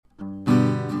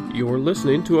You're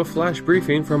listening to a flash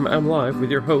briefing from MLive with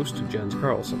your host, Jens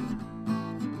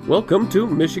Carlson. Welcome to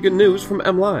Michigan News from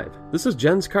MLive. This is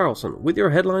Jens Carlson with your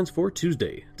headlines for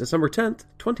Tuesday, December 10th,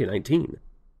 2019.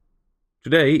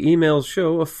 Today, emails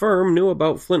show a firm knew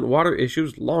about Flint water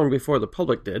issues long before the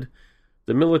public did.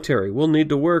 The military will need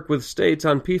to work with states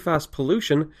on PFAS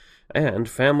pollution, and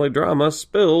family drama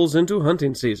spills into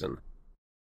hunting season.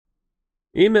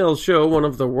 Emails show one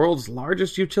of the world's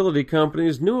largest utility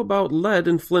companies knew about lead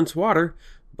in Flint's water,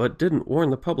 but didn't warn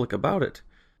the public about it.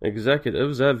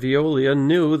 Executives at Veolia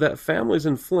knew that families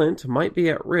in Flint might be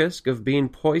at risk of being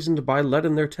poisoned by lead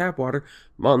in their tap water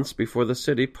months before the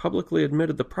city publicly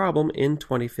admitted the problem in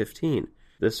 2015.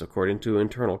 This according to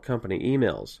internal company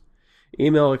emails.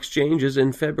 Email exchanges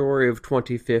in February of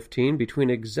 2015 between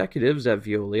executives at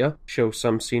Veolia show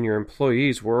some senior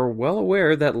employees were well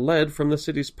aware that lead from the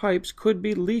city's pipes could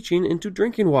be leaching into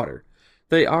drinking water.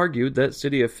 They argued that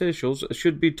city officials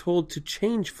should be told to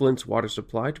change Flint's water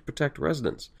supply to protect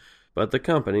residents, but the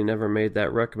company never made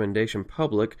that recommendation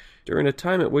public during a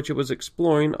time at which it was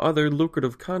exploring other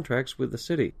lucrative contracts with the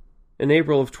city. In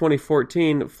April of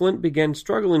 2014, Flint began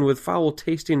struggling with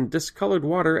foul-tasting, discolored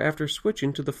water after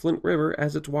switching to the Flint River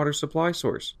as its water supply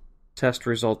source. Test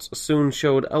results soon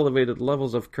showed elevated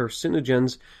levels of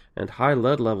carcinogens, and high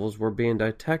lead levels were being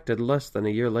detected less than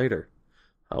a year later.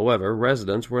 However,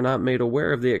 residents were not made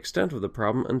aware of the extent of the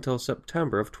problem until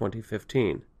September of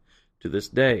 2015. To this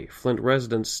day, Flint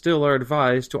residents still are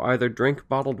advised to either drink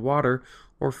bottled water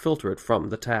or filter it from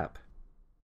the tap.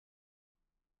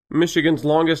 Michigan's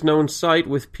longest-known site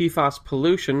with PFAS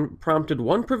pollution prompted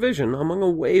one provision among a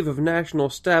wave of national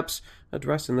steps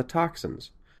addressing the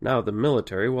toxins. Now the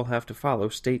military will have to follow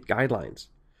state guidelines.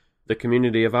 The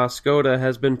community of Oscoda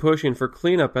has been pushing for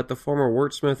cleanup at the former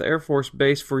Wurtsmith Air Force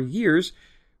Base for years,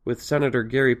 with Senator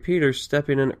Gary Peters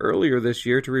stepping in earlier this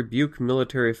year to rebuke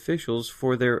military officials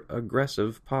for their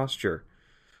aggressive posture.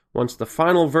 Once the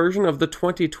final version of the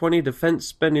 2020 defense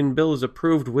spending bill is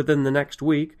approved within the next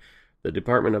week, the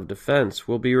Department of Defense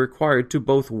will be required to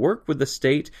both work with the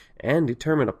state and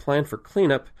determine a plan for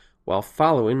cleanup while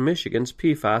following Michigan's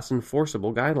PFAS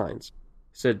enforceable guidelines.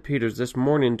 Said Peters this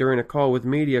morning during a call with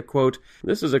media, quote,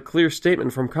 "This is a clear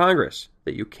statement from Congress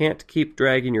that you can't keep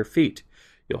dragging your feet.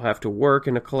 You'll have to work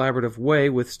in a collaborative way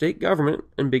with state government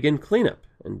and begin cleanup,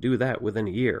 and do that within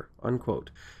a year,"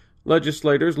 unquote.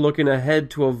 Legislators looking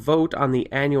ahead to a vote on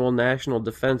the annual National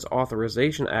Defense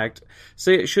Authorization Act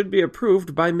say it should be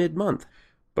approved by mid-month.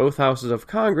 Both houses of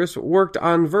Congress worked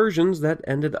on versions that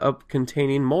ended up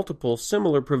containing multiple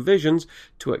similar provisions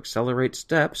to accelerate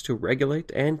steps to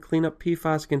regulate and clean up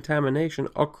PFAS contamination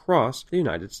across the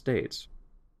United States.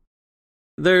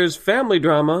 There's family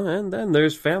drama, and then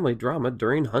there's family drama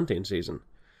during hunting season.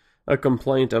 A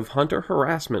complaint of hunter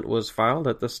harassment was filed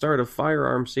at the start of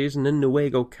firearm season in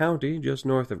Newaygo County, just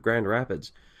north of Grand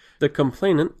Rapids. The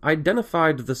complainant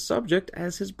identified the subject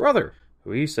as his brother,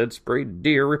 who he said sprayed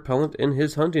deer repellent in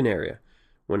his hunting area.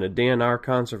 When a DNR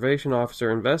conservation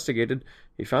officer investigated,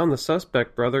 he found the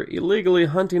suspect brother illegally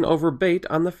hunting over bait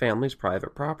on the family's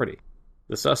private property.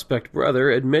 The suspect brother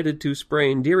admitted to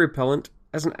spraying deer repellent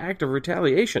as an act of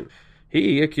retaliation.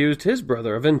 He accused his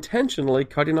brother of intentionally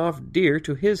cutting off deer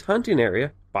to his hunting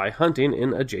area by hunting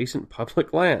in adjacent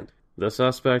public land. The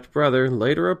suspect brother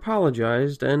later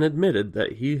apologized and admitted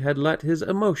that he had let his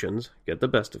emotions get the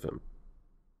best of him.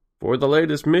 For the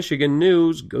latest Michigan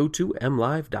news, go to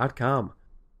mlive.com.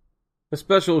 A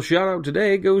special shout-out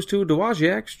today goes to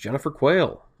Dowagiac's Jennifer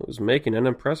Quayle, who's making an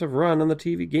impressive run on the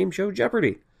TV game show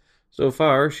Jeopardy! So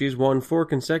far, she's won 4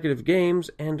 consecutive games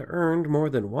and earned more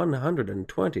than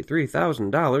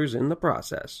 $123,000 in the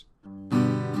process.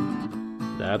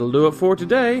 That'll do it for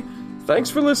today. Thanks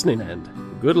for listening, and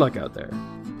good luck out there.